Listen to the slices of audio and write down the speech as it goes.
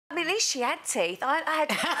least she had teeth. I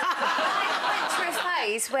went through a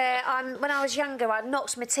phase where, when I was younger, I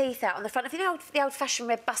knocked my teeth out on the front of, you know, the old-fashioned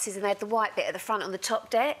red buses, and they had the white bit at the front on the top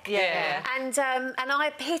deck. Yeah. And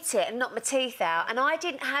I hit it and knocked my teeth out, and I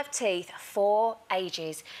didn't have teeth for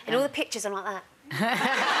ages. In all the pictures, I'm like that.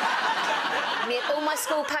 I mean, all my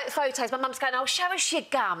school photos, my mum's going, "Oh, show us your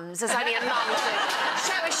gums," as only a mum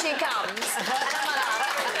should. Show us your gums. And I'm like that.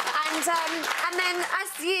 And then, as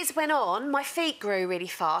the years went on, my feet grew really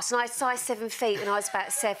fast, and I had size 7 feet when I was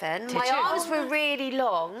about 7. My arms were really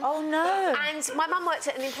long. Oh, no. And my mum worked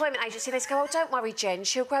at an employment agency, and they go, "Oh, don't worry, Jen,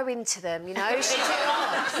 she'll grow into them, you know."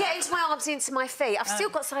 Yeah, into my arms, into my feet. I've still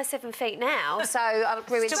got size 7 feet now, so I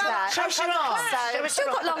grew into that. Show your arms. So I've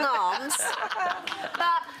still got long arms.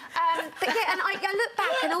 But yeah, and I look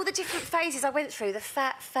back and all the different phases I went through, the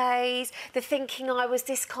fat phase, the thinking I was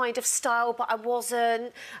this kind of style but I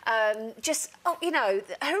wasn't, just, you know,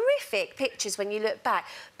 horrific pictures when you look back.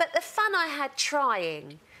 But the fun I had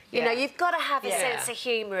trying, you know, you've got to have a sense of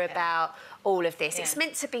humour about all of this. It's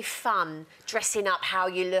meant to be fun, dressing up how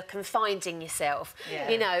you look and finding yourself.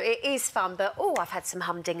 You know, it is fun, but, I've had some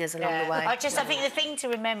humdingers along the way. I think the thing to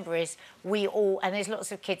remember is we all, and there's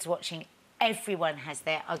lots of kids watching, everyone has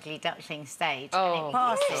their ugly duckling stage, and it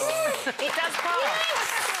passes. It does pass. Yes.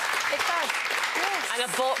 It does. Yes. And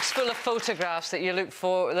a box full of photographs that you look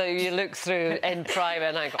through in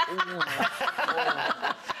private, and I go, ooh.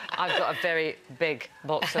 I've got a very big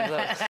box of those.